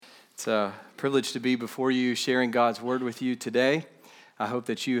It's a privilege to be before you, sharing God's Word with you today. I hope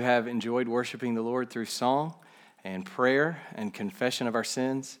that you have enjoyed worshiping the Lord through song and prayer and confession of our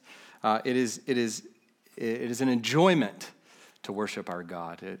sins. It is an enjoyment to worship our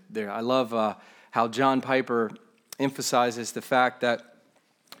God. I love how John Piper emphasizes the fact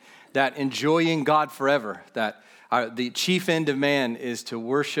that enjoying God forever, that the chief end of man is to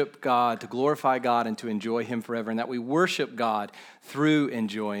worship God, to glorify God, and to enjoy Him forever, and that we worship God through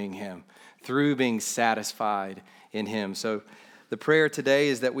enjoying Him, through being satisfied in Him. So the prayer today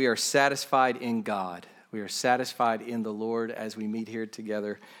is that we are satisfied in God. We are satisfied in the Lord as we meet here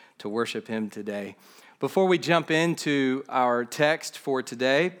together to worship Him today. Before we jump into our text for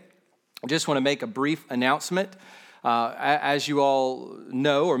today, I just want to make a brief announcement. As you all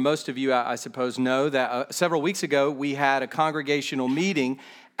know, or most of you, I suppose, know, that several weeks ago we had a congregational meeting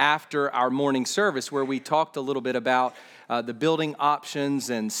after our morning service where we talked a little bit about the building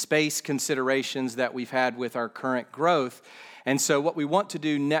options and space considerations that we've had with our current growth. And so what we want to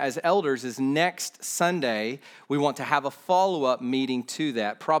do as elders is next Sunday, we want to have a follow-up meeting to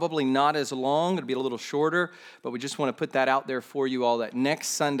that. Probably not as long, it'll be a little shorter, but we just want to put that out there for you all, that next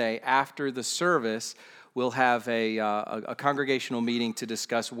Sunday after the service, we'll have a congregational meeting to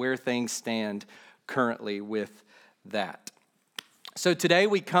discuss where things stand currently with that. So today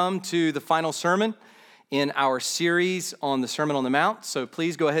we come to the final sermon in our series on the Sermon on the Mount. So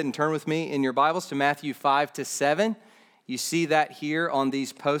please go ahead and turn with me in your Bibles to Matthew 5-7. You see that here on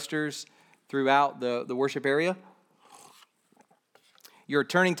these posters throughout the worship area. You're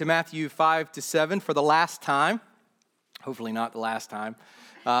turning to Matthew 5-7 for the last time. Hopefully not the last time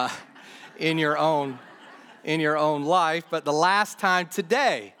in your own life, but the last time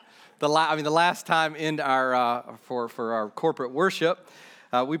today, the last time in our for our corporate worship.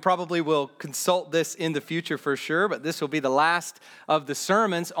 We probably will consult this in the future for sure, but this will be the last of the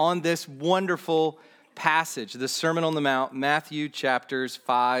sermons on this wonderful passage, the Sermon on the Mount, Matthew chapters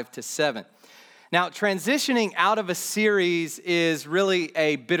 5-7. Now, transitioning out of a series is really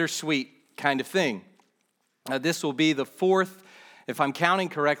a bittersweet kind of thing. This will be the fourth. If I'm counting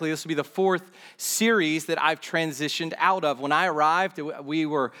correctly, this will be the fourth series that I've transitioned out of. When I arrived, we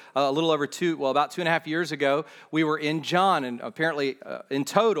were about 2.5 years ago, we were in John. And apparently, in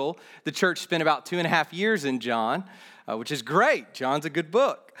total, the church spent about 2.5 years in John, which is great. John's a good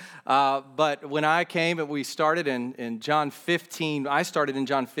book. But when I came and we started in John 15, I started in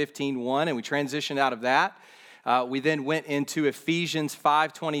John 15:1, and we transitioned out of that. We then went into Ephesians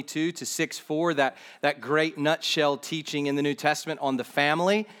 5:22 to 6:4, that great nutshell teaching in the New Testament on the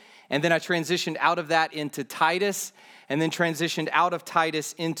family. And then I transitioned out of that into Titus, and then transitioned out of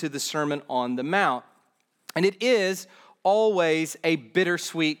Titus into the Sermon on the Mount. And it is always a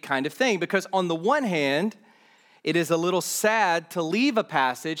bittersweet kind of thing, because on the one hand, it is a little sad to leave a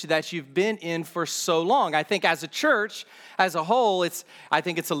passage that you've been in for so long. I think as a church, as a whole,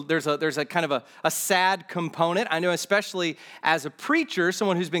 there's a kind of a sad component. I know especially as a preacher,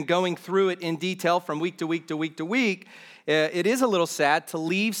 someone who's been going through it in detail from week to week to week to week, it is a little sad to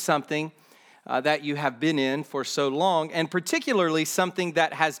leave something that you have been in for so long, and particularly something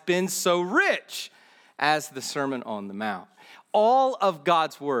that has been so rich as the Sermon on the Mount. All of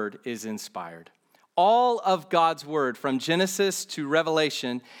God's Word is inspired. All of God's Word, from Genesis to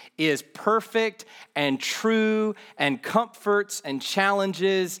Revelation, is perfect and true and comforts and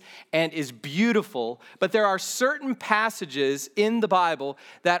challenges and is beautiful. But there are certain passages in the Bible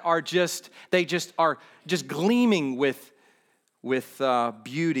that are just gleaming with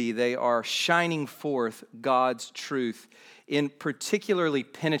beauty. They are shining forth God's truth in particularly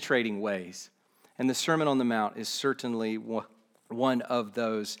penetrating ways. And the Sermon on the Mount is certainly one of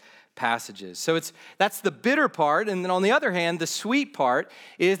those passages. So that's the bitter part. And then on the other hand, the sweet part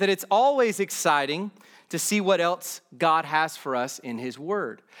is that it's always exciting to see what else God has for us in His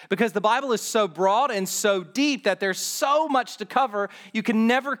Word. Because the Bible is so broad and so deep that there's so much to cover. You can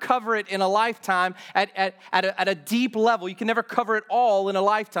never cover it in a lifetime at a deep level. You can never cover it all in a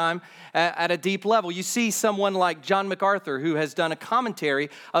lifetime at a deep level. You see someone like John MacArthur, who has done a commentary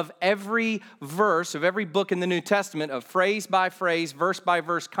of every verse of every book in the New Testament, of phrase by phrase, verse by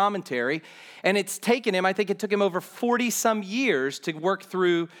verse commentary. And it's taken him, I think it took him over 40 some years to work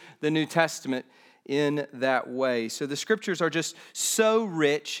through the New Testament in that way. So the scriptures are just so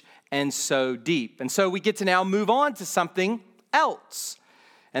rich and so deep. And so we get to now move on to something else.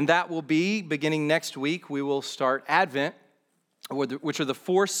 And that will be, beginning next week, we will start Advent, which are the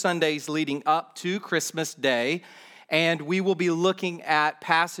 4 Sundays leading up to Christmas Day. And we will be looking at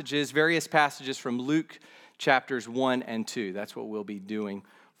various passages from Luke chapters 1 and 2. That's what we'll be doing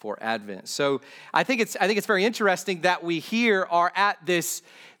for Advent. So I think it's very interesting that we here are at this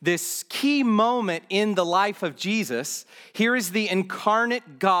this key moment in the life of Jesus. Here is the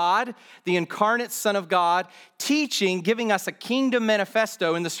incarnate God, the incarnate Son of God, teaching, giving us a kingdom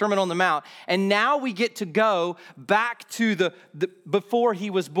manifesto in the Sermon on the Mount. And now we get to go back to the before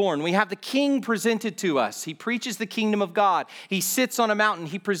he was born. We have the king presented to us. He preaches the kingdom of God. He sits on a mountain.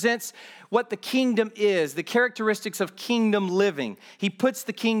 He presents what the kingdom is, the characteristics of kingdom living. He puts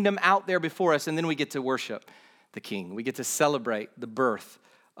the kingdom out there before us, and then we get to worship the king. We get to celebrate the birth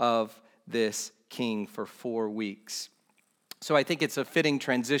of this king for 4 weeks. So I think it's a fitting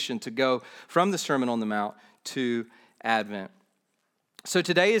transition to go from the Sermon on the Mount to Advent. So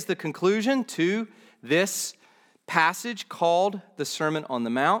today is the conclusion to this passage called the Sermon on the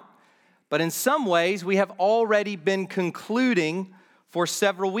Mount. But in some ways, we have already been concluding for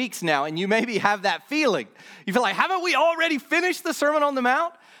several weeks now. And you maybe have that feeling. You feel like, haven't we already finished the Sermon on the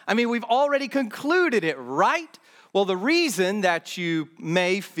Mount? I mean, we've already concluded it, right? Well, the reason that you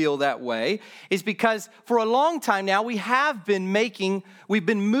may feel that way is because for a long time now, we've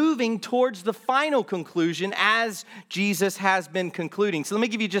been moving towards the final conclusion as Jesus has been concluding. So let me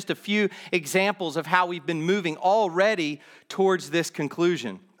give you just a few examples of how we've been moving already towards this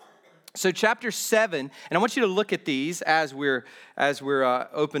conclusion. So chapter 7, and I want you to look at these as we're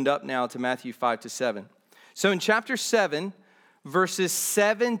opened up now to Matthew 5 to 7. So in chapter 7, verses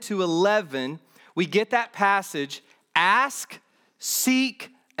 7 to 11, we get that passage, ask, seek,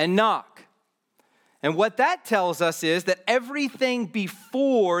 and knock. And what that tells us is that everything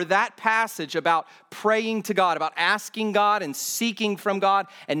before that passage about praying to God, about asking God and seeking from God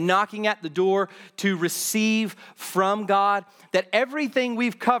and knocking at the door to receive from God, that everything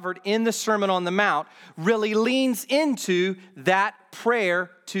we've covered in the Sermon on the Mount really leans into that prayer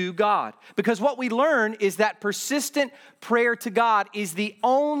to God. Because what we learn is that persistent prayer to God is the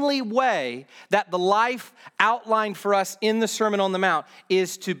only way that the life outlined for us in the Sermon on the Mount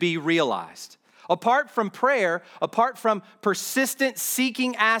is to be realized. Apart from prayer, apart from persistent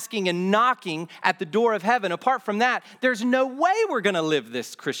seeking, asking, and knocking at the door of heaven, apart from that, there's no way we're going to live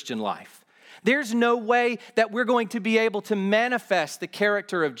this Christian life. There's no way that we're going to be able to manifest the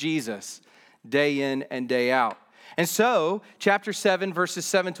character of Jesus day in and day out. And so, chapter 7, verses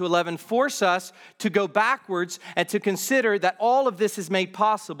 7 to 11 force us to go backwards and to consider that all of this is made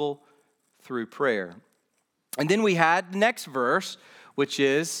possible through prayer. And then we had the next verse, which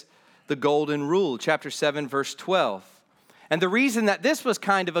is the golden rule, chapter 7, verse 12. And the reason that this was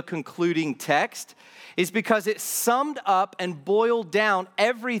kind of a concluding text is because it summed up and boiled down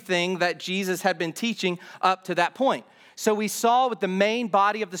everything that Jesus had been teaching up to that point. So we saw with the main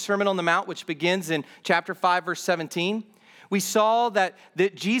body of the Sermon on the Mount, which begins in chapter 5, verse 17, we saw that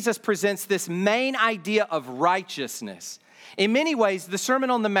Jesus presents this main idea of righteousness. In many ways, the Sermon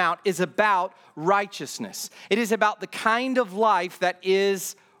on the Mount is about righteousness. It is about the kind of life that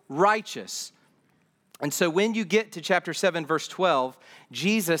is righteous. And so when you get to chapter 7, verse 12,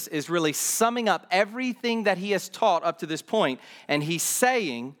 Jesus is really summing up everything that he has taught up to this point, and he's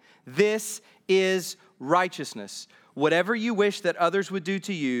saying, this is righteousness. Whatever you wish that others would do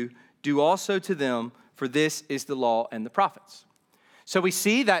to you, do also to them, for this is the law and the prophets. So we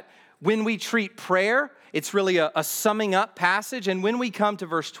see that when we treat prayer, it's really a summing up passage, and when we come to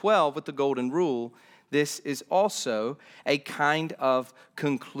verse 12 with the golden rule, this is also a kind of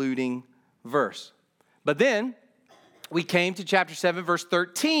concluding verse. But then we came to chapter 7, verse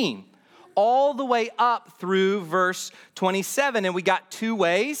 13, all the way up through verse 27. And we got 2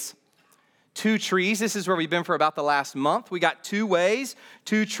 ways, 2 trees. This is where we've been for about the last month. We got 2 ways,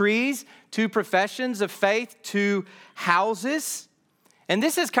 2 trees, 2 professions of faith, 2 houses. And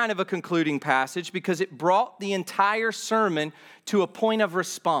this is kind of a concluding passage because it brought the entire sermon to a point of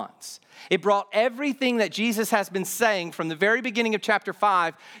response. It brought everything that Jesus has been saying from the very beginning of chapter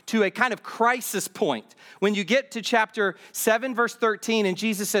 5 to a kind of crisis point. When you get to chapter 7, verse 13, and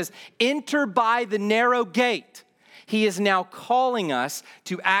Jesus says, enter by the narrow gate. He is now calling us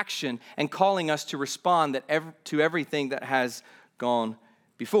to action and calling us to respond to everything that has gone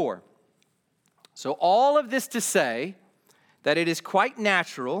before. So all of this to say that it is quite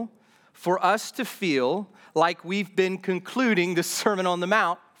natural for us to feel like we've been concluding the Sermon on the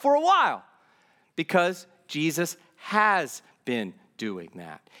Mount for a while, because Jesus has been doing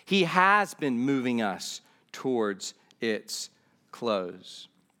that. He has been moving us towards its close.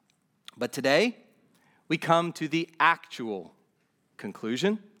 But today, we come to the actual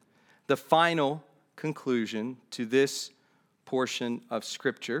conclusion, the final conclusion to this portion of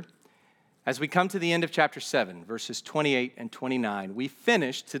Scripture. As we come to the end of chapter 7, verses 28 and 29, we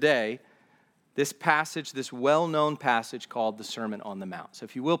finish today this passage, this well-known passage called the Sermon on the Mount. So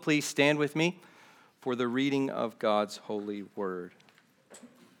if you will, please stand with me for the reading of God's holy word.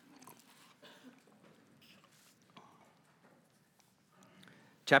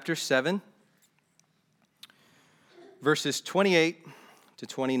 chapter 7, verses 28 to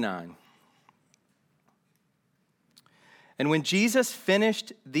 29. And when Jesus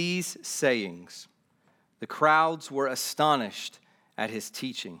finished these sayings, the crowds were astonished at his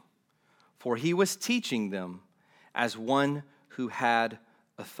teaching, for he was teaching them as one who had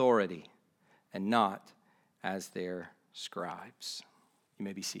authority and not as their scribes. You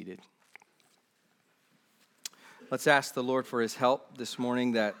may be seated. Let's ask the Lord for his help this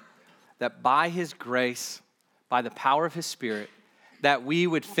morning, that by his grace, by the power of his Spirit, that we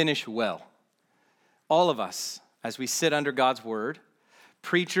would finish well. All of us, as we sit under God's word,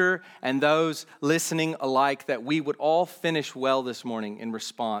 preacher and those listening alike, that we would all finish well this morning in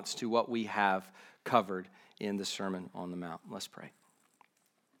response to what we have covered in the Sermon on the Mount. Let's pray.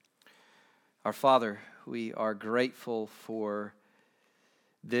 Our Father, we are grateful for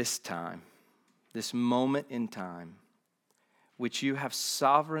this time, this moment in time, which you have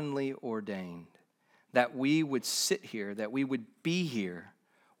sovereignly ordained, that we would sit here, that we would be here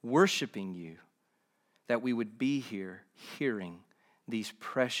worshiping you, that we would be here hearing these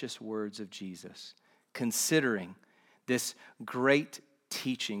precious words of Jesus, considering this great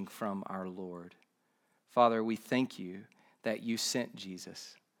teaching from our Lord. Father, we thank you that you sent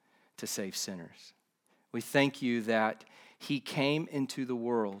Jesus to save sinners. We thank you that he came into the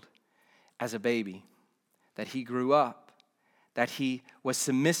world as a baby, that he grew up, that he was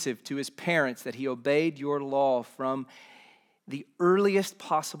submissive to his parents, that he obeyed your law from the earliest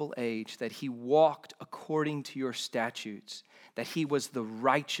possible age, that he walked according to your statutes, that he was the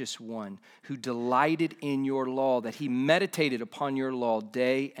righteous one who delighted in your law, that he meditated upon your law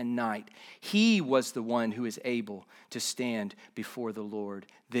day and night. He was the one who is able to stand before the Lord,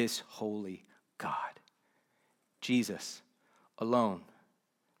 this holy God. Jesus alone,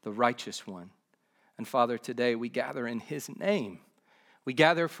 the righteous one. And Father, today we gather in his name. We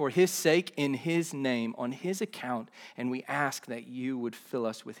gather for his sake in his name, on his account, and we ask that you would fill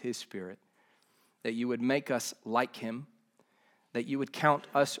us with his Spirit, that you would make us like him, that you would count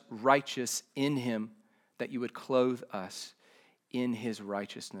us righteous in him, that you would clothe us in his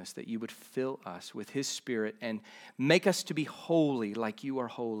righteousness, that you would fill us with his Spirit and make us to be holy like you are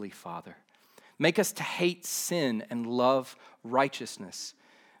holy, Father. Make us to hate sin and love righteousness.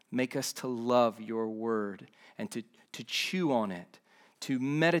 Make us to love your word and to chew on it, to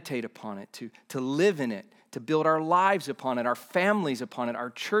meditate upon it, to live in it, to build our lives upon it, our families upon it, our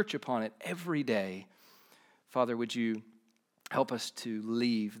church upon it every day. Father, would you help us to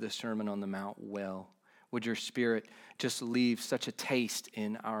leave the Sermon on the Mount well? Would your Spirit just leave such a taste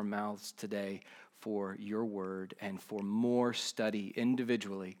in our mouths today for your word and for more study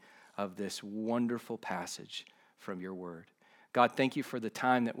individually of this wonderful passage from your word. God, thank you for the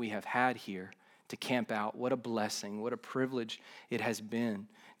time that we have had here to camp out. What a blessing, what a privilege it has been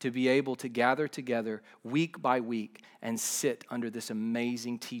to be able to gather together week by week and sit under this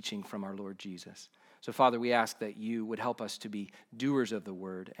amazing teaching from our Lord Jesus. So, Father, we ask that you would help us to be doers of the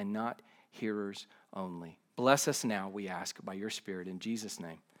word and not hearers only. Bless us now, we ask, by your Spirit. In Jesus'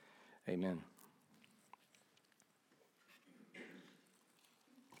 name, amen.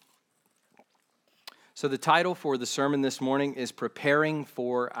 So the title for the sermon this morning is Preparing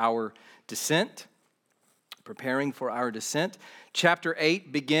for Our Descent. Preparing for Our Descent. Chapter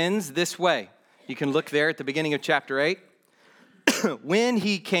 8 begins this way. You can look there at the beginning of chapter 8. When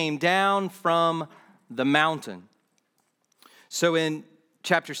he came down from the mountain. So in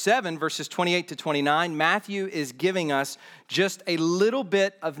chapter 7, verses 28 to 29, Matthew is giving us just a little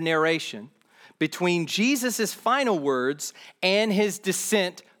bit of narration between Jesus' final words and his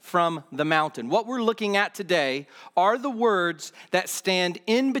descent from the mountain. What we're looking at today are the words that stand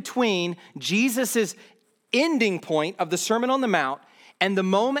in between Jesus' ending point of the Sermon on the Mount and the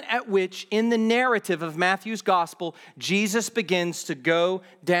moment at which, in the narrative of Matthew's gospel, Jesus begins to go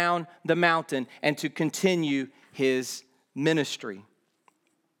down the mountain and to continue his ministry.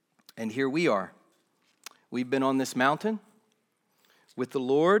 And here we are. We've been on this mountain with the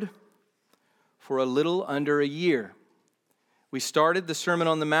Lord for a little under a year. We started the Sermon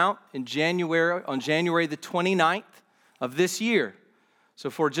on the Mount on January the 29th of this year. So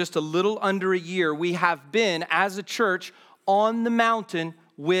for just a little under a year, we have been, as a church, on the mountain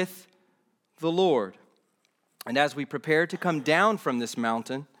with the Lord. And as we prepare to come down from this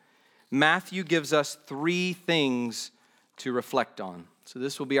mountain, Matthew gives us three things to reflect on. So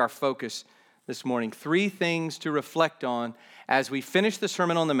this will be our focus this morning. Three things to reflect on as we finish the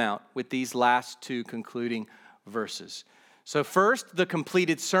Sermon on the Mount with these last two concluding verses. So first, the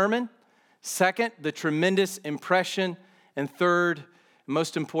completed sermon. Second, the tremendous impression. And third,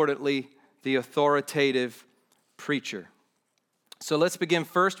 most importantly, the authoritative preacher. So let's begin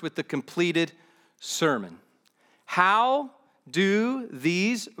first with the completed sermon. How do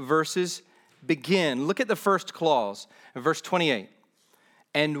these verses begin? Look at the first clause, verse 28.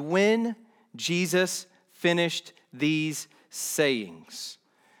 And when Jesus finished these sayings.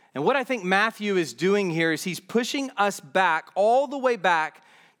 And what I think Matthew is doing here is he's pushing us back, all the way back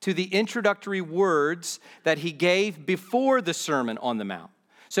to the introductory words that he gave before the Sermon on the Mount.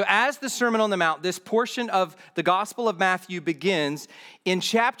 So as the Sermon on the Mount, this portion of the Gospel of Matthew begins, in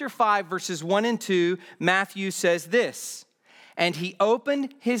chapter 5, verses 1 and 2, Matthew says this, and he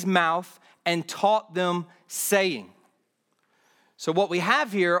opened his mouth and taught them, saying. So what we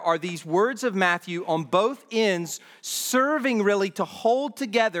have here are these words of Matthew on both ends, serving really to hold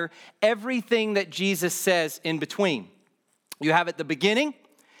together everything that Jesus says in between. You have at the beginning,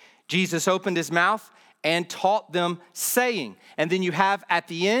 Jesus opened his mouth and taught them, saying. And then you have at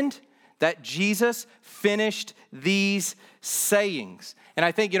the end that Jesus finished these sayings. And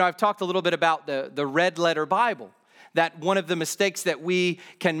I think, I've talked a little bit about the red letter Bible. That one of the mistakes that we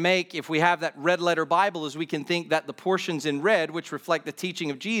can make if we have that red letter Bible is we can think that the portions in red, which reflect the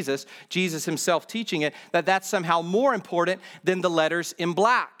teaching of Jesus himself teaching it, that's somehow more important than the letters in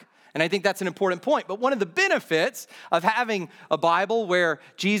black. And I think that's an important point. But one of the benefits of having a Bible where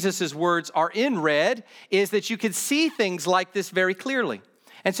Jesus' words are in red is that you can see things like this very clearly.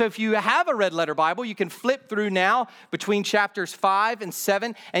 And so if you have a red letter Bible, you can flip through now between chapters 5 and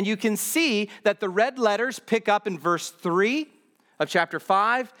 7, and you can see that the red letters pick up in verse 3 of chapter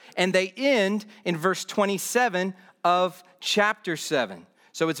 5, and they end in verse 27 of chapter 7.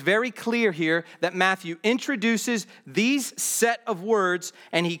 So it's very clear here that Matthew introduces these set of words,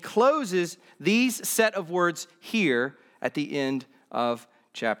 and he closes these set of words here at the end of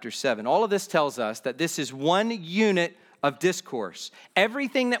chapter 7. All of this tells us that this is one unit of discourse.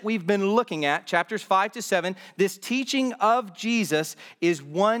 Everything that we've been looking at, chapters 5 to 7, this teaching of Jesus is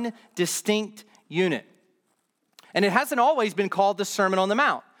one distinct unit. And it hasn't always been called the Sermon on the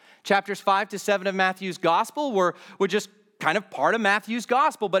Mount. Chapters 5 to 7 of Matthew's gospel were just kind of part of Matthew's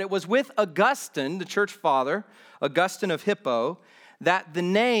gospel, but it was with Augustine, the church father, Augustine of Hippo, that the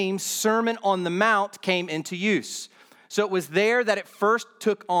name Sermon on the Mount came into use. So it was there that it first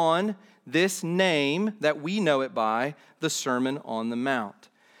took on this name that we know it by, the Sermon on the Mount.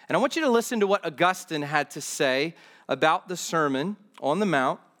 And I want you to listen to what Augustine had to say about the Sermon on the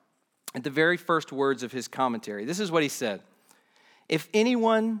Mount at the very first words of his commentary. This is what he said. If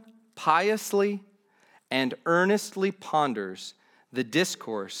anyone piously and earnestly ponders the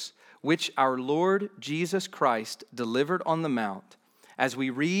discourse which our Lord Jesus Christ delivered on the Mount, as we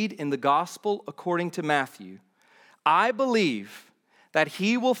read in the Gospel according to Matthew, I believe that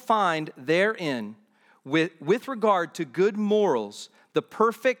he will find therein, with regard to good morals, the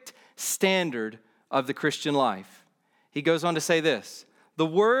perfect standard of the Christian life. He goes on to say this, the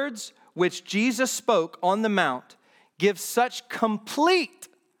words which Jesus spoke on the Mount give such complete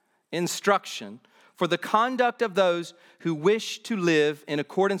instruction for the conduct of those who wish to live in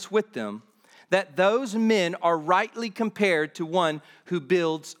accordance with them, that those men are rightly compared to one who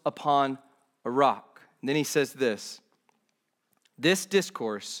builds upon a rock. And then he says this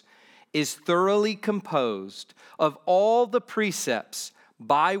discourse is thoroughly composed of all the precepts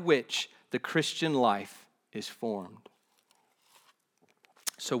by which the Christian life is formed.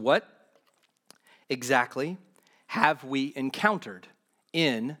 So what exactly have we encountered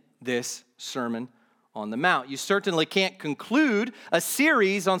in this Sermon on the Mount? You certainly can't conclude a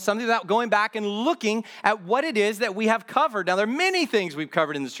series on something without going back and looking at what it is that we have covered. Now, there are many things we've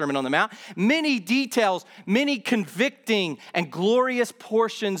covered in the Sermon on the Mount, many details, many convicting and glorious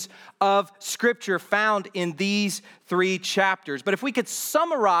portions of Scripture found in these 3 chapters. But if we could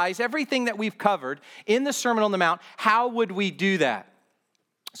summarize everything that we've covered in the Sermon on the Mount, how would we do that?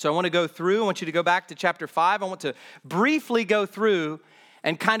 So I want to go through, I want you to go back to chapter 5. I want to briefly go through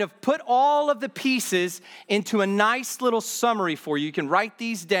and kind of put all of the pieces into a nice little summary for you. You can write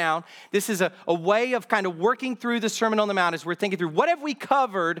these down. This is a way of kind of working through the Sermon on the Mount as we're thinking through what have we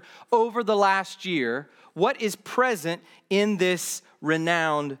covered over the last year? What is present in this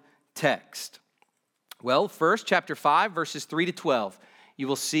renowned text? Well, first, chapter 5, verses 3 to 12. You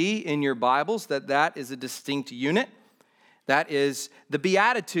will see in your Bibles that is a distinct unit. That is the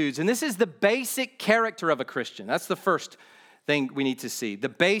Beatitudes. And this is the basic character of a Christian. That's the first thing we need to see. The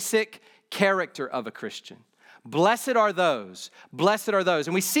basic character of a Christian. Blessed are those. Blessed are those.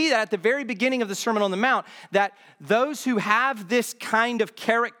 And we see that at the very beginning of the Sermon on the Mount, that those who have this kind of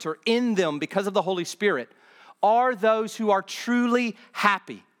character in them because of the Holy Spirit are those who are truly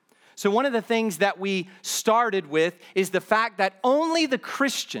happy. So one of the things that we started with is the fact that only the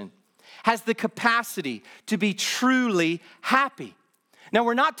Christian has the capacity to be truly happy. Now,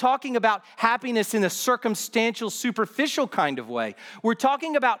 we're not talking about happiness in a circumstantial, superficial kind of way. We're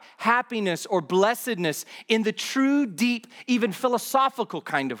talking about happiness or blessedness in the true, deep, even philosophical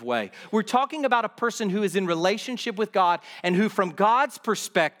kind of way. We're talking about a person who is in relationship with God and who, from God's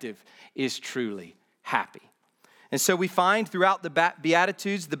perspective, is truly happy. And so we find throughout the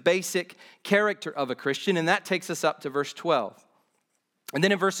Beatitudes the basic character of a Christian, and that takes us up to verse 12. And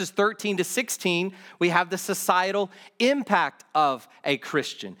then in verses 13 to 16, we have the societal impact of a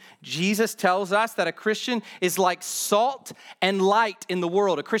Christian. Jesus tells us that a Christian is like salt and light in the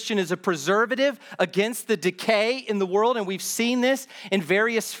world. A Christian is a preservative against the decay in the world, and we've seen this in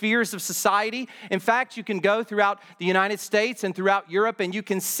various spheres of society. In fact, you can go throughout the United States and throughout Europe, and you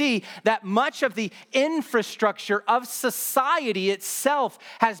can see that much of the infrastructure of society itself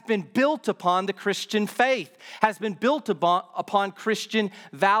has been built upon the Christian faith, has been built upon Christian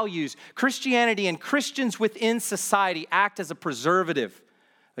values. Christianity and Christians within society act as a preservative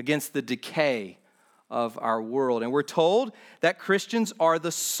against the decay of our world. And we're told that Christians are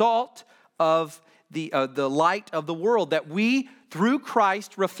the salt of the light of the world, that we, through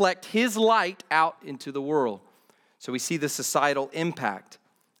Christ, reflect His light out into the world. So we see the societal impact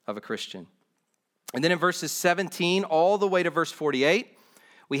of a Christian. And then in verses 17 all the way to verse 48,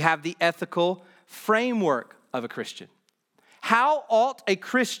 we have the ethical framework of a Christian. How ought a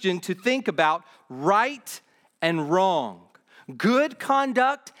Christian to think about right and wrong, good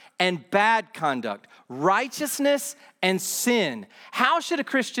conduct and bad conduct, righteousness and sin? How should a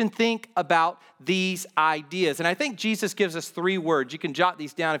Christian think about these ideas? And I think Jesus gives us 3 words. You can jot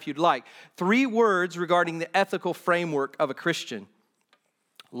these down if you'd like. 3 words regarding the ethical framework of a Christian: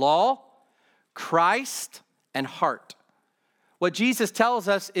 law, Christ, and heart. What Jesus tells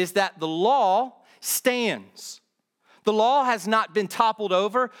us is that the law stands. The law has not been toppled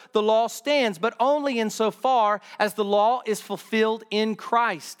over. The law stands, but only insofar as the law is fulfilled in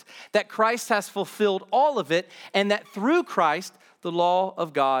Christ, that Christ has fulfilled all of it, and that through Christ, the law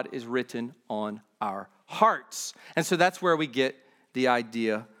of God is written on our hearts. And so that's where we get the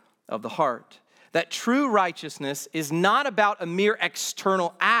idea of the heart. That true righteousness is not about a mere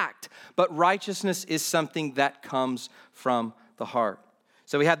external act, but righteousness is something that comes from the heart.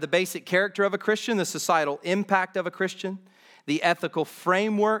 So we have the basic character of a Christian, the societal impact of a Christian, the ethical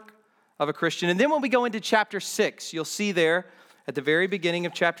framework of a Christian. And then when we go into chapter 6, you'll see there at the very beginning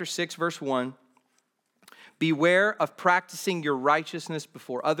of chapter 6, verse 1, beware of practicing your righteousness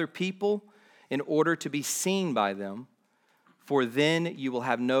before other people in order to be seen by them, for then you will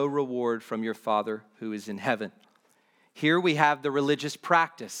have no reward from your Father who is in heaven. Here we have the religious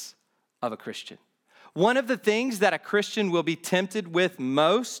practice of a Christian. One of the things that a Christian will be tempted with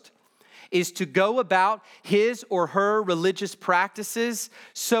most is to go about his or her religious practices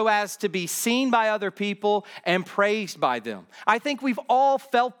so as to be seen by other people and praised by them. I think we've all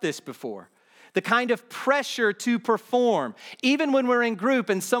felt this before. The kind of pressure to perform. Even when we're in group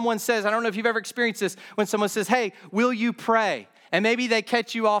and someone says, I don't know if you've ever experienced this, when someone says, hey, will you pray? And maybe they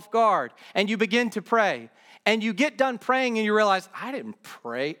catch you off guard and you begin to pray. And you get done praying and you realize, I didn't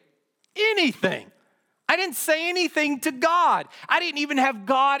pray anything. I didn't say anything to God. I didn't even have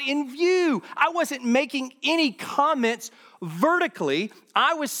God in view. I wasn't making any comments vertically.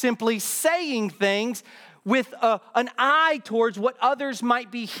 I was simply saying things with an eye towards what others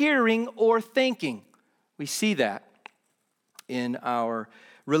might be hearing or thinking. We see that in our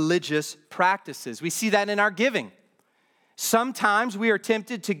religious practices. We see that in our giving. Sometimes we are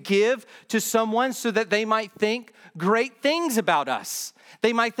tempted to give to someone so that they might think great things about us.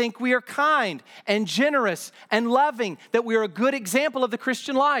 They might think we are kind and generous and loving, that we are a good example of the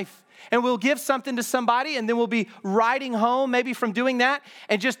Christian life. And we'll give something to somebody and then we'll be riding home maybe from doing that.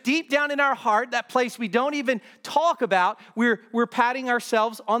 And just deep down in our heart, that place we don't even talk about, we're patting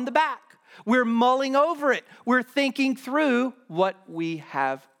ourselves on the back. We're mulling over it. We're thinking through what we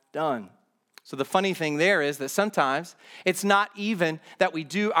have done. So the funny thing there is that sometimes it's not even that we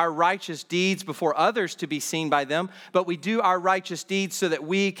do our righteous deeds before others to be seen by them, but we do our righteous deeds so that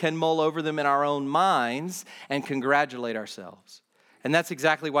we can mull over them in our own minds and congratulate ourselves. And that's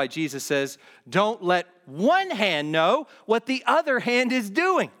exactly why Jesus says, don't let one hand know what the other hand is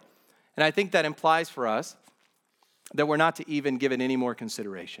doing. And I think that implies for us that we're not to even give it any more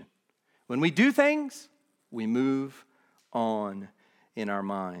consideration. When we do things, we move on in our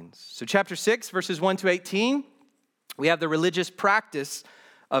minds. So chapter 6, verses 1 to 18, we have the religious practice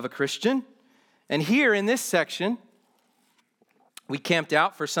of a Christian. And here in this section, we camped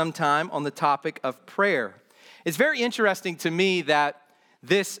out for some time on the topic of prayer. It's very interesting to me that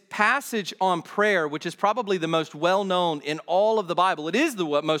This passage on prayer, which is probably the most well-known in all of the Bible, it is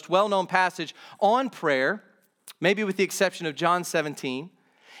the most well-known passage on prayer, maybe with the exception of John 17,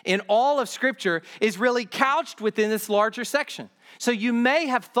 in all of Scripture, is really couched within this larger section. So you may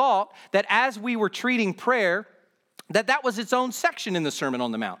have thought that as we were treating prayer, that was its own section in the Sermon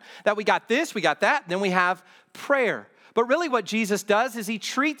on the Mount. That we got this, we got that, then we have prayer. But really what Jesus does is he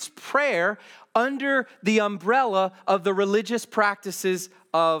treats prayer under the umbrella of the religious practices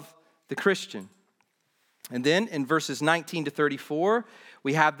of the Christian. And then in verses 19 to 34,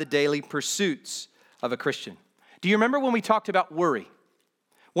 we have the daily pursuits of a Christian. Do you remember when we talked about worry?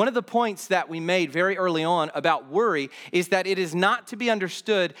 One of the points that we made very early on about worry is that it is not to be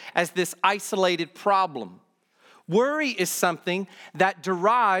understood as this isolated problem. Worry is something that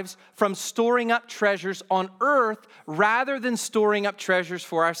derives from storing up treasures on earth rather than storing up treasures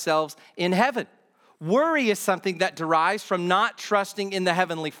for ourselves in heaven. Worry is something that derives from not trusting in the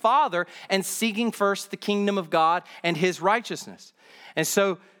Heavenly Father and seeking first the kingdom of God and His righteousness. And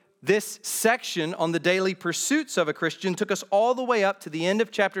so this section on the daily pursuits of a Christian took us all the way up to the end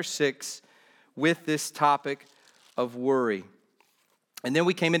of chapter 6 with this topic of worry. And then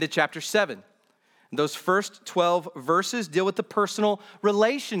we came into chapter 7. Those first 12 verses deal with the personal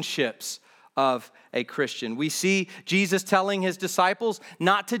relationships of a Christian. We see Jesus telling his disciples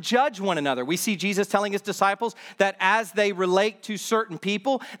not to judge one another. We see Jesus telling his disciples that as they relate to certain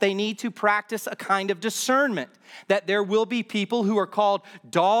people, they need to practice a kind of discernment. That there will be people who are called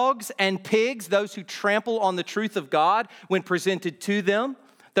dogs and pigs, those who trample on the truth of God when presented to them.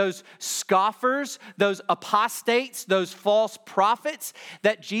 Those scoffers, those apostates, those false prophets,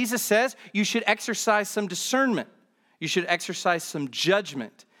 that Jesus says you should exercise some discernment. You should exercise some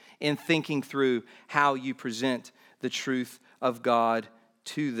judgment in thinking through how you present the truth of God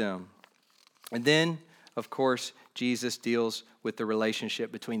to them. And then, of course, Jesus deals with the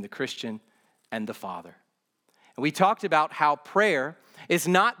relationship between the Christian and the Father. And we talked about how prayer is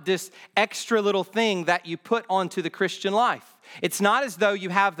not this extra little thing that you put onto the Christian life. It's not as though you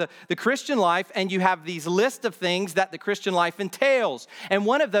have the Christian life and you have these list of things that the Christian life entails. And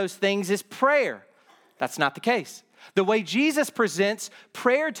one of those things is prayer. That's not the case. The way Jesus presents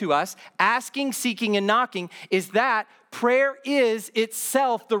prayer to us, asking, seeking, and knocking, is that prayer is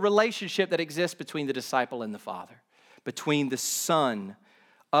itself the relationship that exists between the disciple and the Father, between the Son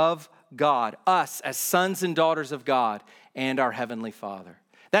of God, us as sons and daughters of God, and our Heavenly Father.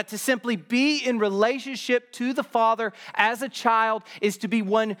 That to simply be in relationship to the Father as a child is to be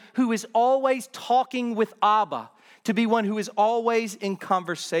one who is always talking with Abba, to be one who is always in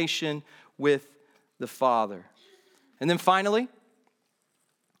conversation with the Father. And then finally,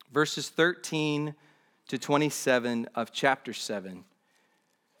 verses 13 to 27 of chapter 7.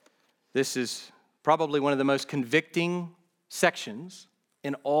 This is probably one of the most convicting sections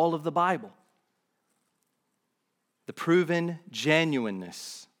in all of the Bible. The proven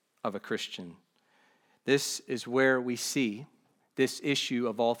genuineness of a Christian. This is where we see this issue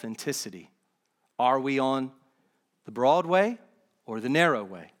of authenticity. Are we on the broad way or the narrow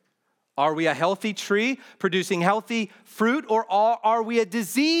way? Are we a healthy tree producing healthy fruit, or are we a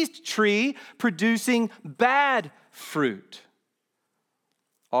diseased tree producing bad fruit?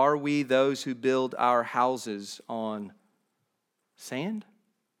 Are we those who build our houses on sand,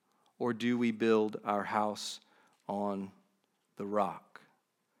 or do we build our house on the rock?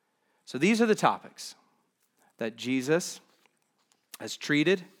 So these are the topics that Jesus has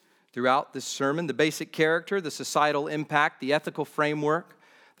treated throughout this sermon: the basic character, the societal impact, the ethical framework,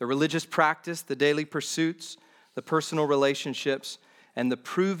 the religious practice, the daily pursuits, the personal relationships, and the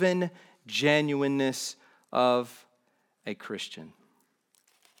proven genuineness of a Christian.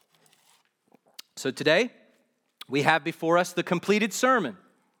 So today, we have before us the completed sermon.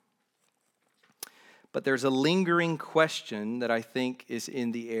 But there's a lingering question that I think is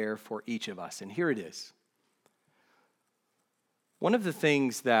in the air for each of us, and here it is. One of the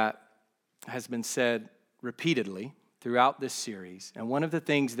things that has been said repeatedly throughout this series, and one of the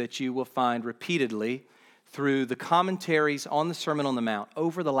things that you will find repeatedly through the commentaries on the Sermon on the Mount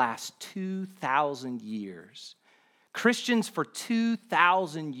over the last 2,000 years, Christians for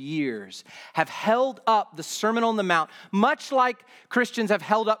 2,000 years have held up the Sermon on the Mount, much like Christians have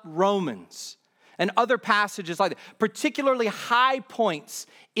held up Romans and other passages like that, particularly high points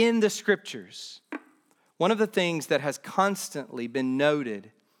in the Scriptures. One of the things that has constantly been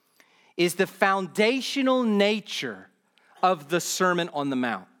noted is the foundational nature of the Sermon on the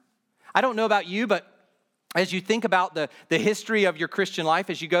Mount. I don't know about you, but as you think about the history of your Christian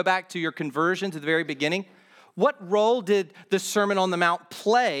life, as you go back to your conversion to the very beginning, What role did the Sermon on the Mount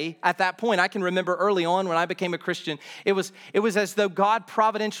play at that point? I can remember early on when I became a Christian, it was as though God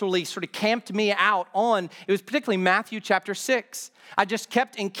providentially sort of camped me out on, it was particularly Matthew chapter 6. I just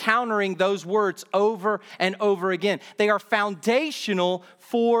kept encountering those words over and over again. They are foundational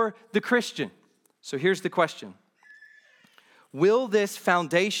for the Christian. So here's the question. Will this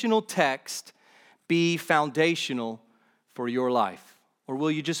foundational text be foundational for your life? Or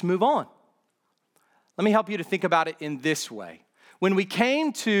will you just move on? Let me help you to think about it in this way. When we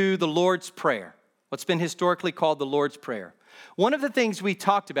came to the Lord's Prayer, what's been historically called the Lord's Prayer, one of the things we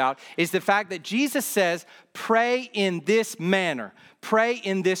talked about is the fact that Jesus says, pray in this manner, pray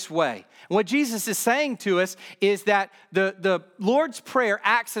in this way. And what Jesus is saying to us is that the Lord's Prayer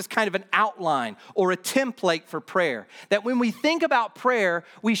acts as kind of an outline or a template for prayer. That when we think about prayer,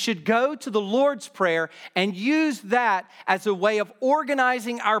 we should go to the Lord's Prayer and use that as a way of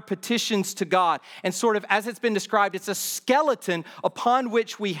organizing our petitions to God. And sort of, as it's been described, it's a skeleton upon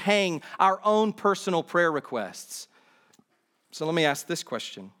which we hang our own personal prayer requests. So let me ask this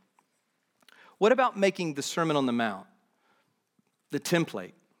question. What about making the Sermon on the Mount the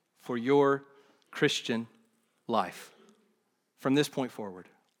template for your Christian life from this point forward?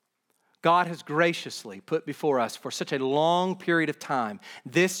 God has graciously put before us for such a long period of time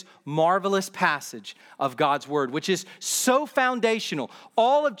this marvelous passage of God's Word, which is so foundational.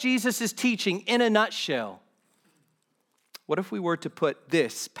 All of Jesus' teaching in a nutshell. What if we were to put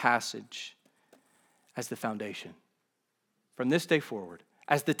this passage as the foundation? From this day forward,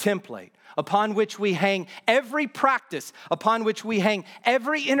 as the template upon which we hang every practice, upon which we hang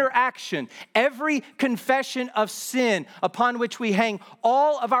every interaction, every confession of sin, upon which we hang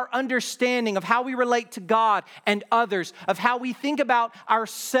all of our understanding of how we relate to God and others, of how we think about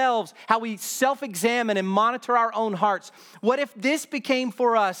ourselves, how we self-examine and monitor our own hearts. What if this became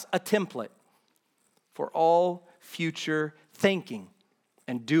for us a template for all future thinking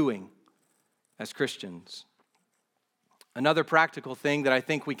and doing as Christians? Another practical thing that I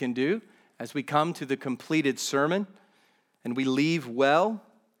think we can do as we come to the completed sermon and we leave well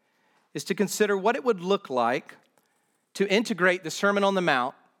is to consider what it would look like to integrate the Sermon on the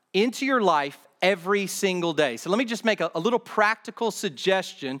Mount into your life every single day. So let me just make a little practical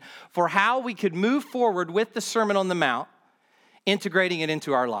suggestion for how we could move forward with the Sermon on the Mount, integrating it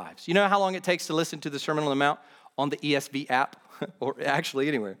into our lives. You know how long it takes to listen to the Sermon on the Mount on the ESV app, or actually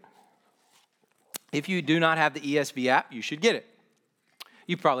anywhere? If you do not have the ESV app, you should get it.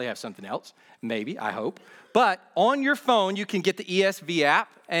 You probably have something else, maybe, I hope. But on your phone, you can get the ESV app,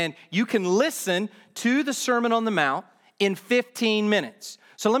 and you can listen to the Sermon on the Mount in 15 minutes.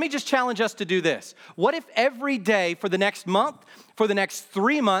 So let me just challenge us to do this. What if every day for the next month, for the next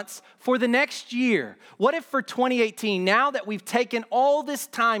 3 months, for the next year, what if for 2018, now that we've taken all this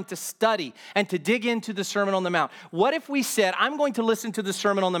time to study and to dig into the Sermon on the Mount, what if we said, I'm going to listen to the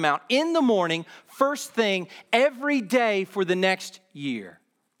Sermon on the Mount in the morning, first thing, every day for the next year?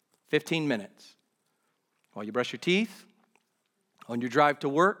 15 minutes. While you brush your teeth, on your drive to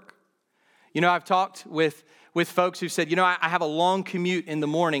work. You know, I've talked with folks who said, you know, I have a long commute in the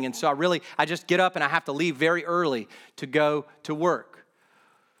morning, and so I just get up and I have to leave very early to go to work.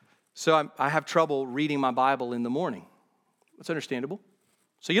 So I have trouble reading my Bible in the morning. That's understandable.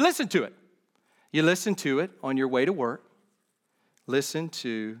 So you listen to it. You listen to it on your way to work. Listen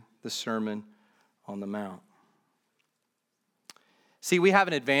to the Sermon on the Mount. See, we have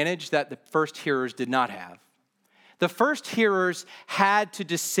an advantage that the first hearers did not have. The first hearers had to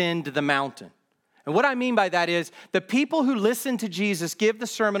descend the mountain. And what I mean by that is the people who listened to Jesus give the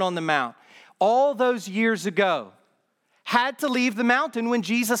Sermon on the Mount all those years ago had to leave the mountain when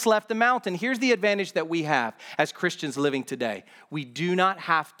Jesus left the mountain. Here's the advantage that we have as Christians living today. We do not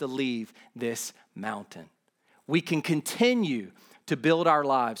have to leave this mountain. We can continue to build our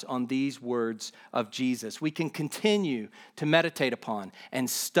lives on these words of Jesus. We can continue to meditate upon and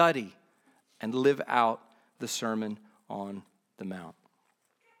study and live out the Sermon on the Mount.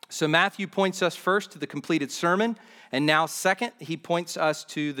 So Matthew points us first to the completed sermon, and now second, he points us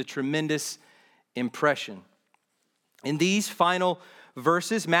to the tremendous impression. In these final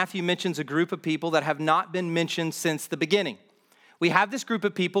verses, Matthew mentions a group of people that have not been mentioned since the beginning. We have this group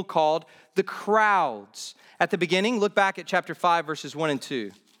of people called the crowds. At the beginning, look back at chapter 5, verses 1 and 2.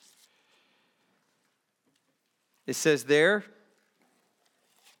 It says there,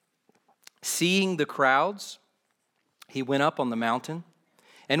 seeing the crowds, he went up on the mountain.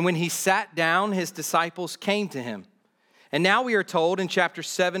 And when he sat down, his disciples came to him. And now we are told in chapter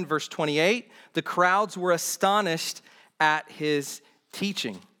 7, verse 28, the crowds were astonished at his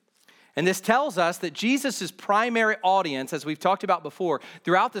teaching. And this tells us that Jesus' primary audience, as we've talked about before,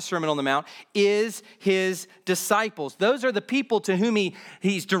 throughout the Sermon on the Mount, is his disciples. Those are the people to whom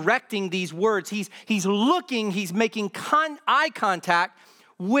he's directing these words. He's making eye contact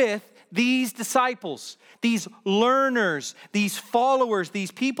with these disciples, these learners, these followers,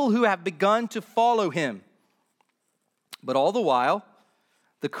 these people who have begun to follow him. But all the while,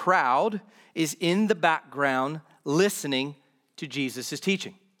 the crowd is in the background listening to Jesus'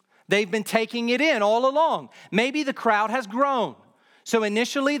 teaching. They've been taking it in all along. Maybe the crowd has grown. So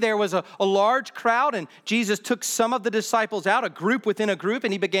initially there was a large crowd, and Jesus took some of the disciples out, a group within a group,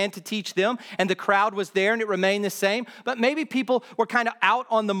 and he began to teach them, and the crowd was there and it remained the same. But maybe people were kind of out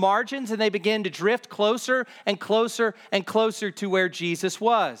on the margins and they began to drift closer and closer and closer to where Jesus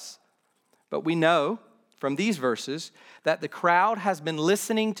was. But we know from these verses that the crowd has been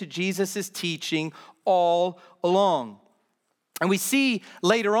listening to Jesus' teaching all along. And we see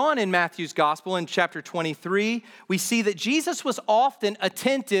later on in Matthew's gospel in chapter 23, we see that Jesus was often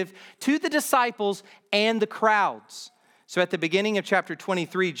attentive to the disciples and the crowds. So at the beginning of chapter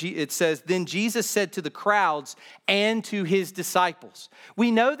 23, it says, "Then Jesus said to the crowds and to his disciples."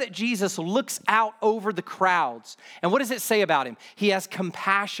 We know that Jesus looks out over the crowds. And what does it say about him? He has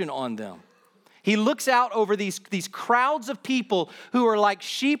compassion on them. He looks out over these crowds of people who are like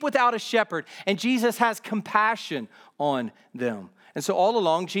sheep without a shepherd, and Jesus has compassion on them. And so all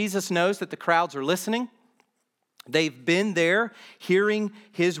along, Jesus knows that the crowds are listening. They've been there hearing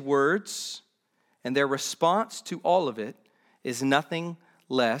his words, and their response to all of it is nothing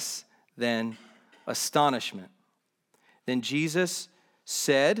less than astonishment. Then Jesus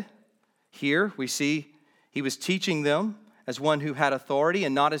said, here we see he was teaching them as one who had authority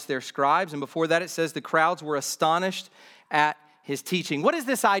and not as their scribes. And before that it says the crowds were astonished at his teaching. What is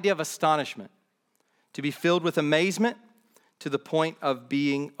this idea of astonishment? To be filled with amazement to the point of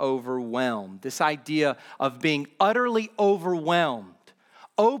being overwhelmed. This idea of being utterly overwhelmed.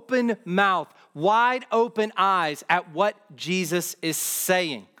 Open mouth, wide open eyes at what Jesus is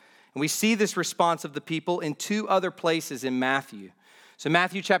saying. And we see this response of the people in two other places in Matthew. So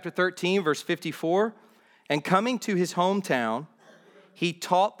Matthew chapter 13, verse 54, "And coming to his hometown, he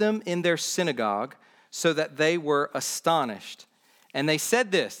taught them in their synagogue so that they were astonished. And they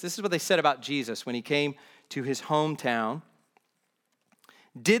said this is what they said about Jesus when he came to his hometown.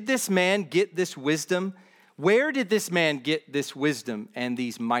 Did this man get this wisdom? Where did this man get this wisdom and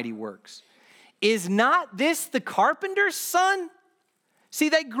these mighty works? Is not this the carpenter's son?" See,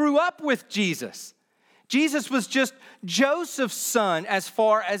 they grew up with Jesus. Jesus was just Joseph's son as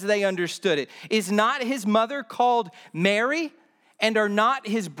far as they understood it. Is not his mother called Mary? And are not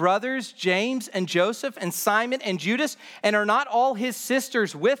his brothers James and Joseph and Simon and Judas? And are not all his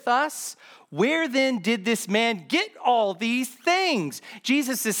sisters with us? Where then did this man get all these things?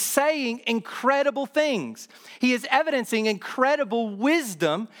 Jesus is saying incredible things. He is evidencing incredible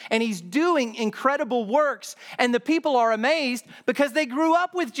wisdom, and he's doing incredible works. And the people are amazed because they grew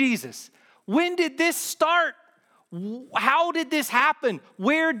up with Jesus. When did this start? How did this happen?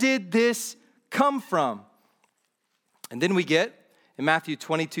 Where did this come from? And then we get in Matthew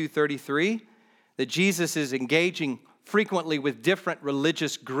 22:33 that Jesus is engaging frequently with different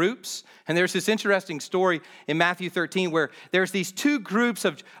religious groups. And there's this interesting story in Matthew 13 where there's these two groups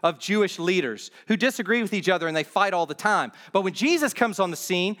of Jewish leaders who disagree with each other and they fight all the time. But when Jesus comes on the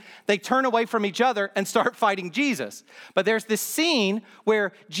scene, they turn away from each other and start fighting Jesus. But there's this scene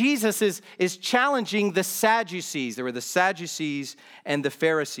where Jesus is challenging the Sadducees. There were the Sadducees and the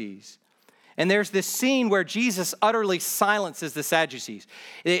Pharisees. And there's this scene where Jesus utterly silences the Sadducees.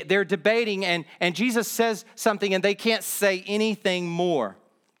 They're debating, and Jesus says something, and they can't say anything more.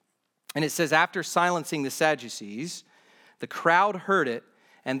 And it says, after silencing the Sadducees, the crowd heard it,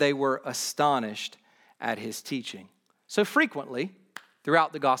 and they were astonished at his teaching. So frequently,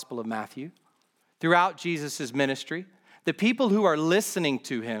 throughout the Gospel of Matthew, throughout Jesus' ministry, the people who are listening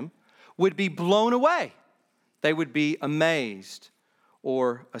to him would be blown away. They would be amazed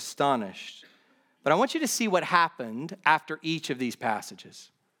or astonished. But I want you to see what happened after each of these passages.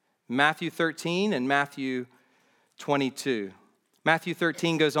 Matthew 13 and Matthew 22. Matthew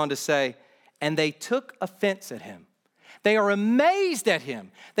 13 goes on to say, and they took offense at him. They are amazed at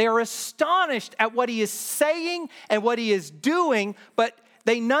him. They are astonished at what he is saying and what he is doing, but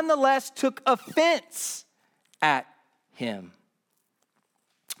they nonetheless took offense at him.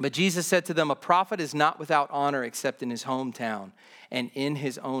 But Jesus said to them, a prophet is not without honor except in his hometown and in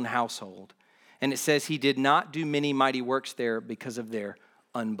his own household. And it says he did not do many mighty works there because of their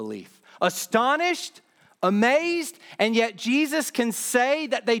unbelief. Astonished, amazed, and yet Jesus can say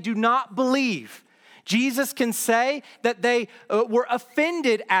that they do not believe. Jesus can say that they were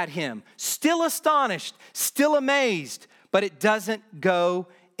offended at him, still astonished, still amazed, but it doesn't go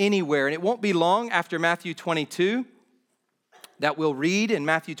anywhere. And it won't be long after Matthew 22 that we'll read in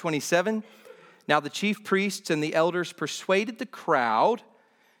Matthew 27. Now the chief priests and the elders persuaded the crowd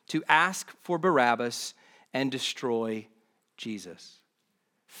to ask for Barabbas and destroy Jesus.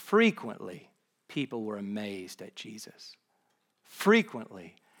 Frequently, people were amazed at Jesus.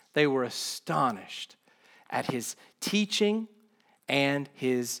 Frequently, they were astonished at his teaching and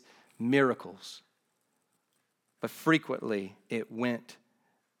his miracles. But frequently, it went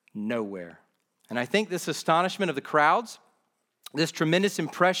nowhere. And I think this astonishment of the crowds, this tremendous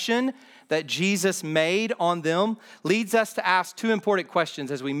impression that Jesus made on them, leads us to ask two important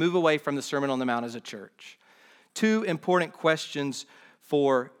questions as we move away from the Sermon on the Mount as a church. Two important questions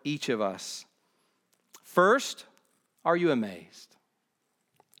for each of us. First, are you amazed?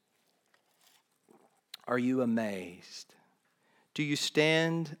 Are you amazed? Do you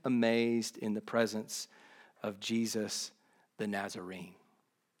stand amazed in the presence of Jesus the Nazarene?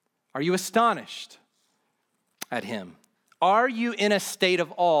 Are you astonished at him? Are you in a state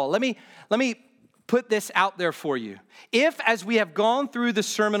of awe? Let me put this out there for you. If, as we have gone through the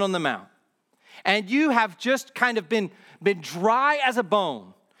Sermon on the Mount, and you have just kind of been dry as a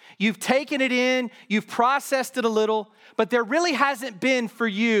bone, you've taken it in, you've processed it a little, but there really hasn't been for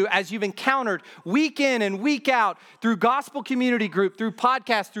you, as you've encountered week in and week out through Gospel Community Group, through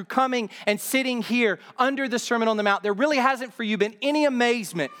podcasts, through coming and sitting here under the Sermon on the Mount, there really hasn't for you been any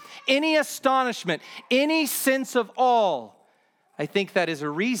amazement, any astonishment, any sense of awe. I think that is a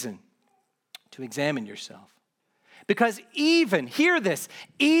reason to examine yourself. Because hear this,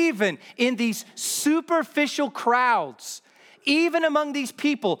 even in these superficial crowds, even among these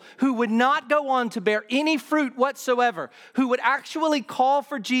people who would not go on to bear any fruit whatsoever, who would actually call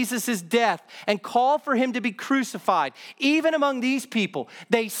for Jesus' death and call for him to be crucified, even among these people,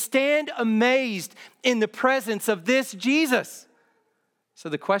 they stand amazed in the presence of this Jesus. So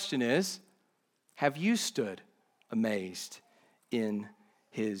the question is, have you stood amazed in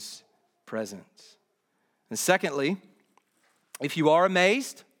his presence? And secondly, if you are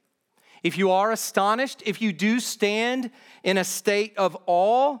amazed, if you are astonished, if you do stand in a state of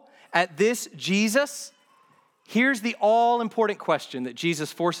awe at this Jesus, here's the all-important question that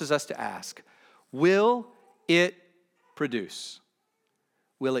Jesus forces us to ask. Will it produce?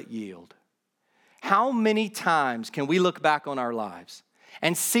 Will it yield? How many times can we look back on our lives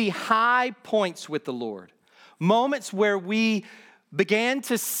and see high points with the Lord? Moments where we began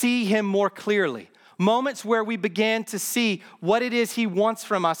to see him more clearly. Moments where we began to see what it is he wants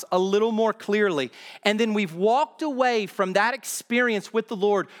from us a little more clearly. And then we've walked away from that experience with the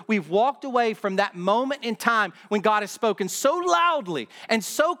Lord. We've walked away from that moment in time when God has spoken so loudly and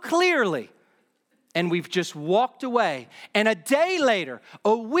so clearly. And we've just walked away. And a day later,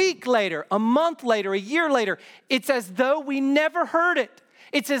 a week later, a month later, a year later, it's as though we never heard it.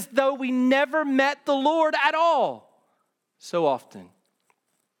 It's as though we never met the Lord at all. So often,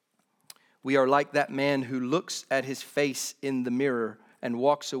 we are like that man who looks at his face in the mirror and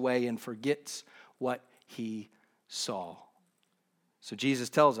walks away and forgets what he saw. So Jesus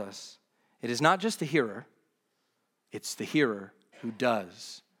tells us, it is not just the hearer, it's the hearer who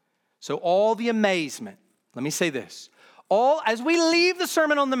does. So all the amazement, let me say this, as we leave the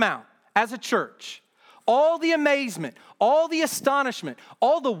Sermon on the Mount as a church, all the amazement, all the astonishment,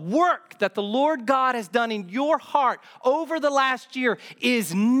 all the work that the Lord God has done in your heart over the last year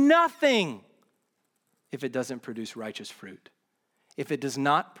is nothing if it doesn't produce righteous fruit. If it does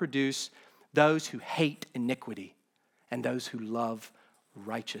not produce those who hate iniquity and those who love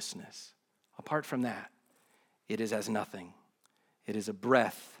righteousness. Apart from that, it is as nothing. It is a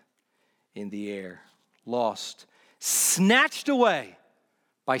breath in the air, lost, snatched away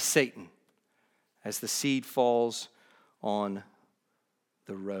by Satan as the seed falls on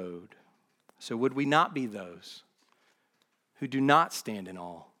the road. So would we not be those who do not stand in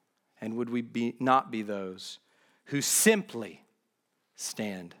awe? And would we not be those who simply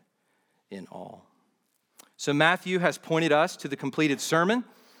stand in awe? So Matthew has pointed us to the completed sermon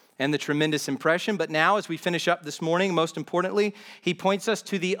and the tremendous impression. But now, as we finish up this morning, most importantly, he points us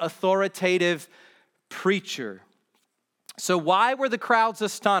to the authoritative preacher. So why were the crowds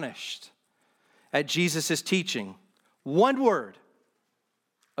astonished at Jesus' teaching? One word: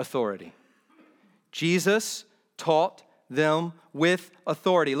 authority. Jesus taught them with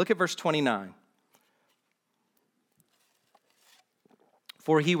authority. Look at verse 29.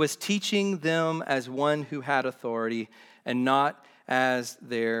 For he was teaching them as one who had authority and not as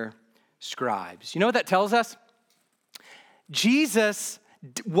their scribes. You know what that tells us? Jesus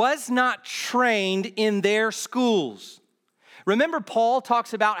was not trained in their schools. Remember, Paul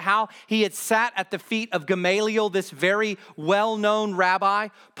talks about how he had sat at the feet of Gamaliel, this very well-known rabbi.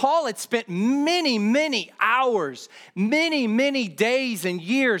 Paul had spent many, many hours, many days and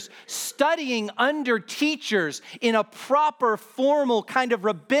years studying under teachers in a proper, formal, kind of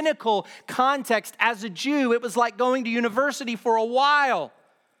rabbinical context. As a Jew, it was like going to university for a while.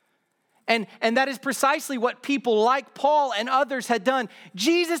 And that is precisely what people like Paul and others had done.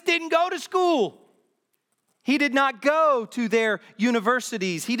 Jesus didn't go to school. He did not go to their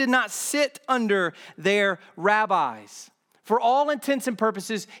universities. He did not sit under their rabbis. For all intents and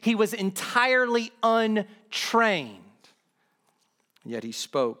purposes, he was entirely untrained. Yet he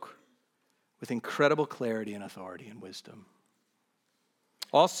spoke with incredible clarity and authority and wisdom.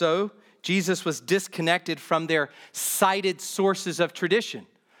 Also, Jesus was disconnected from their cited sources of tradition.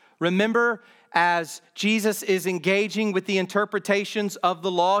 Remember, as Jesus is engaging with the interpretations of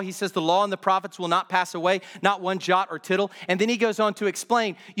the law, he says the law and the prophets will not pass away, not one jot or tittle. And then he goes on to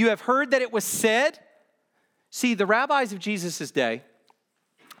explain, you have heard that it was said. See, the rabbis of Jesus' day,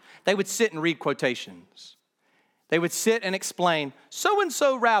 they would sit and read quotations. They would sit and explain,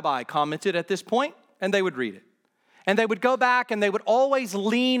 so-and-so rabbi commented at this point, and they would read it. And they would go back and they would always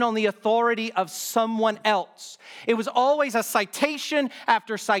lean on the authority of someone else. It was always a citation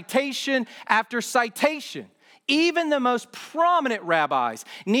after citation after citation. Even the most prominent rabbis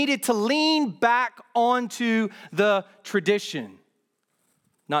needed to lean back onto the tradition.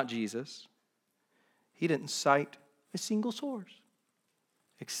 Not Jesus. He didn't cite a single source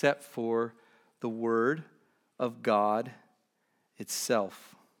except for the Word of God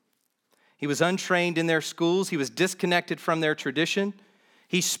itself. He was untrained in their schools. He was disconnected from their tradition.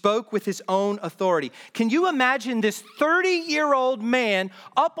 He spoke with his own authority. Can you imagine this 30-year-old man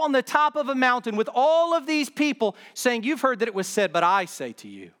up on the top of a mountain with all of these people saying, you've heard that it was said, but I say to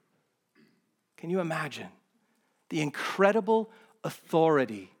you. Can you imagine the incredible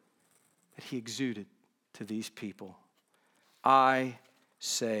authority that he exuded to these people? I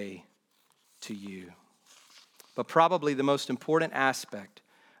say to you. But probably the most important aspect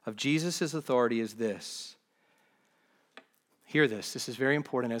of Jesus' authority is this. Hear this. This is very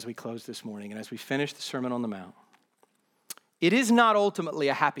important as we close this morning and as we finish the Sermon on the Mount. It is not ultimately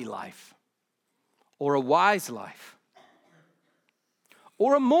a happy life or a wise life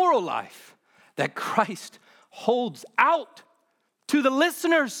or a moral life that Christ holds out to the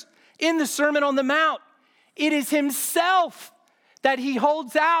listeners in the Sermon on the Mount. It is himself that he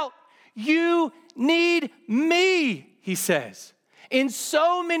holds out. You need me, he says. In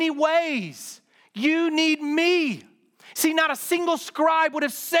so many ways, you need me. See, not a single scribe would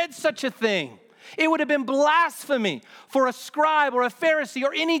have said such a thing. It would have been blasphemy for a scribe or a Pharisee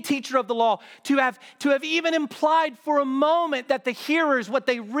or any teacher of the law to have even implied for a moment that the hearers, what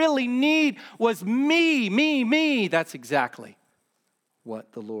they really need was me. That's exactly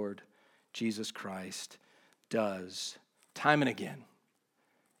what the Lord Jesus Christ does time and again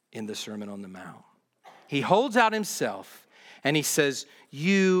in the Sermon on the Mount. He holds out himself and he says,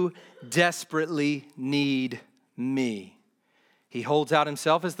 you desperately need me. He holds out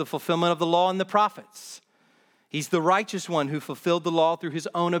himself as the fulfillment of the law and the prophets. He's the righteous one who fulfilled the law through his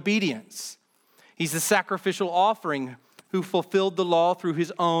own obedience. He's the sacrificial offering who fulfilled the law through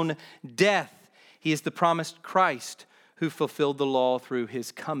his own death. He is the promised Christ who fulfilled the law through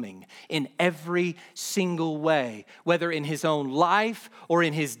his coming in every single way, whether in his own life or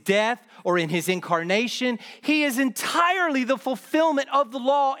in his death or in his incarnation. He is entirely the fulfillment of the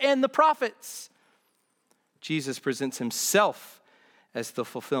law and the prophets. Jesus presents himself as the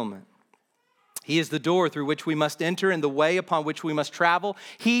fulfillment. He is the door through which we must enter and the way upon which we must travel.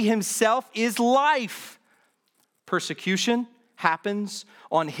 He himself is life. Persecution happens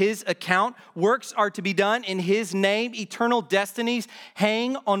on his account. Works are to be done in his name. Eternal destinies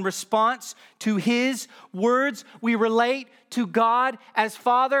hang on response to his words. We relate to God as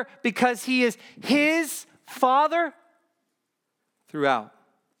Father because he is his Father. Throughout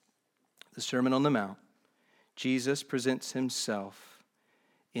the Sermon on the Mount, Jesus presents himself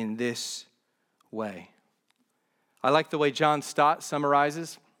in this way. I like the way John Stott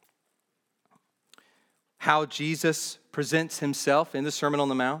summarizes how Jesus presents himself in the Sermon on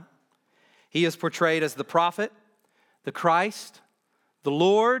the Mount. He is portrayed as the prophet, the Christ, the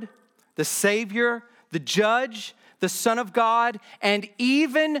Lord, the Savior, the Judge, the Son of God, and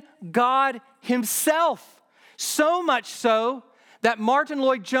even God himself. So much so that Martin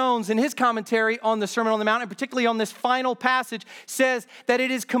Lloyd-Jones, in his commentary on the Sermon on the Mount, and particularly on this final passage, says that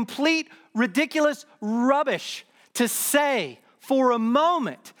it is complete, ridiculous rubbish to say for a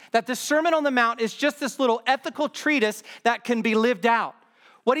moment that the Sermon on the Mount is just this little ethical treatise that can be lived out.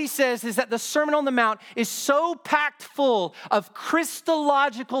 What he says is that the Sermon on the Mount is so packed full of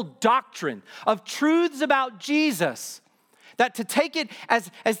Christological doctrine, of truths about Jesus, that to take it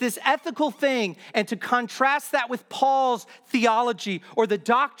as this ethical thing and to contrast that with Paul's theology or the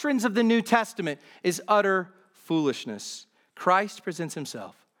doctrines of the New Testament is utter foolishness. Christ presents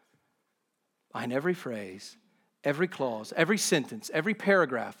himself behind every phrase, every clause, every sentence, every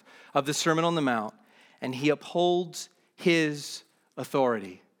paragraph of the Sermon on the Mount, and he upholds his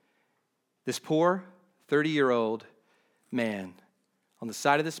authority. This poor 30-year-old man on the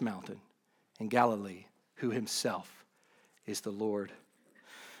side of this mountain in Galilee, who himself is the Lord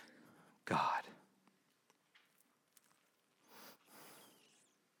God.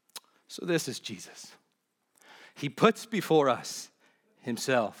 So this is Jesus. He puts before us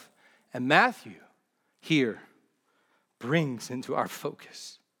himself. And Matthew here brings into our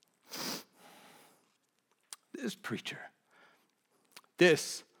focus this preacher,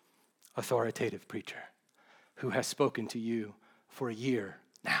 this authoritative preacher who has spoken to you for a year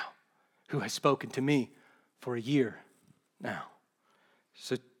now, who has spoken to me for a year now.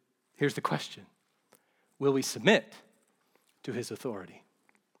 So here's the question. Will we submit to his authority?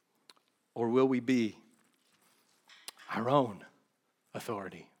 Or will we be our own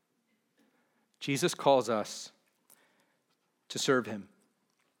authority? Jesus calls us to serve him.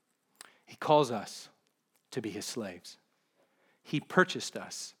 He calls us to be his slaves. He purchased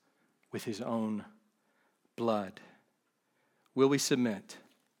us with his own blood. Will we submit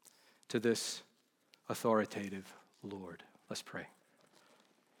to this authoritative Lord? Let's pray.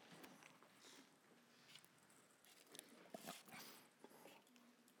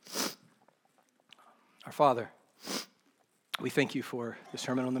 Our Father, we thank you for the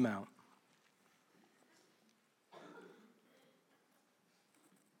Sermon on the Mount.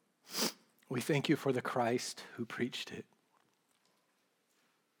 We thank you for the Christ who preached it,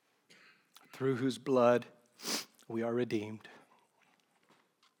 through whose blood we are redeemed.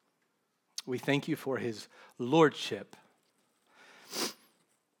 We thank you for his lordship,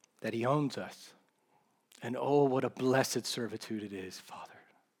 that he owns us. And oh, what a blessed servitude it is, Father,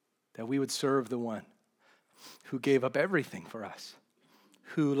 that we would serve the one who gave up everything for us,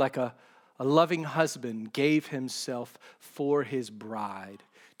 who like a loving husband gave himself for his bride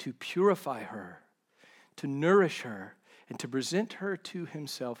to purify her, to nourish her, and to present her to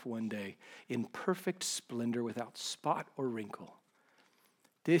himself one day in perfect splendor without spot or wrinkle.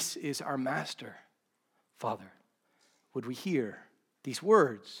 This is our master. Father, would we hear these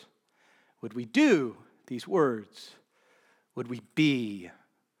words? Would we do these words? Would we be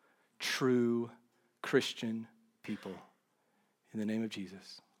true Christian people? In the name of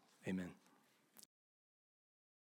Jesus, amen.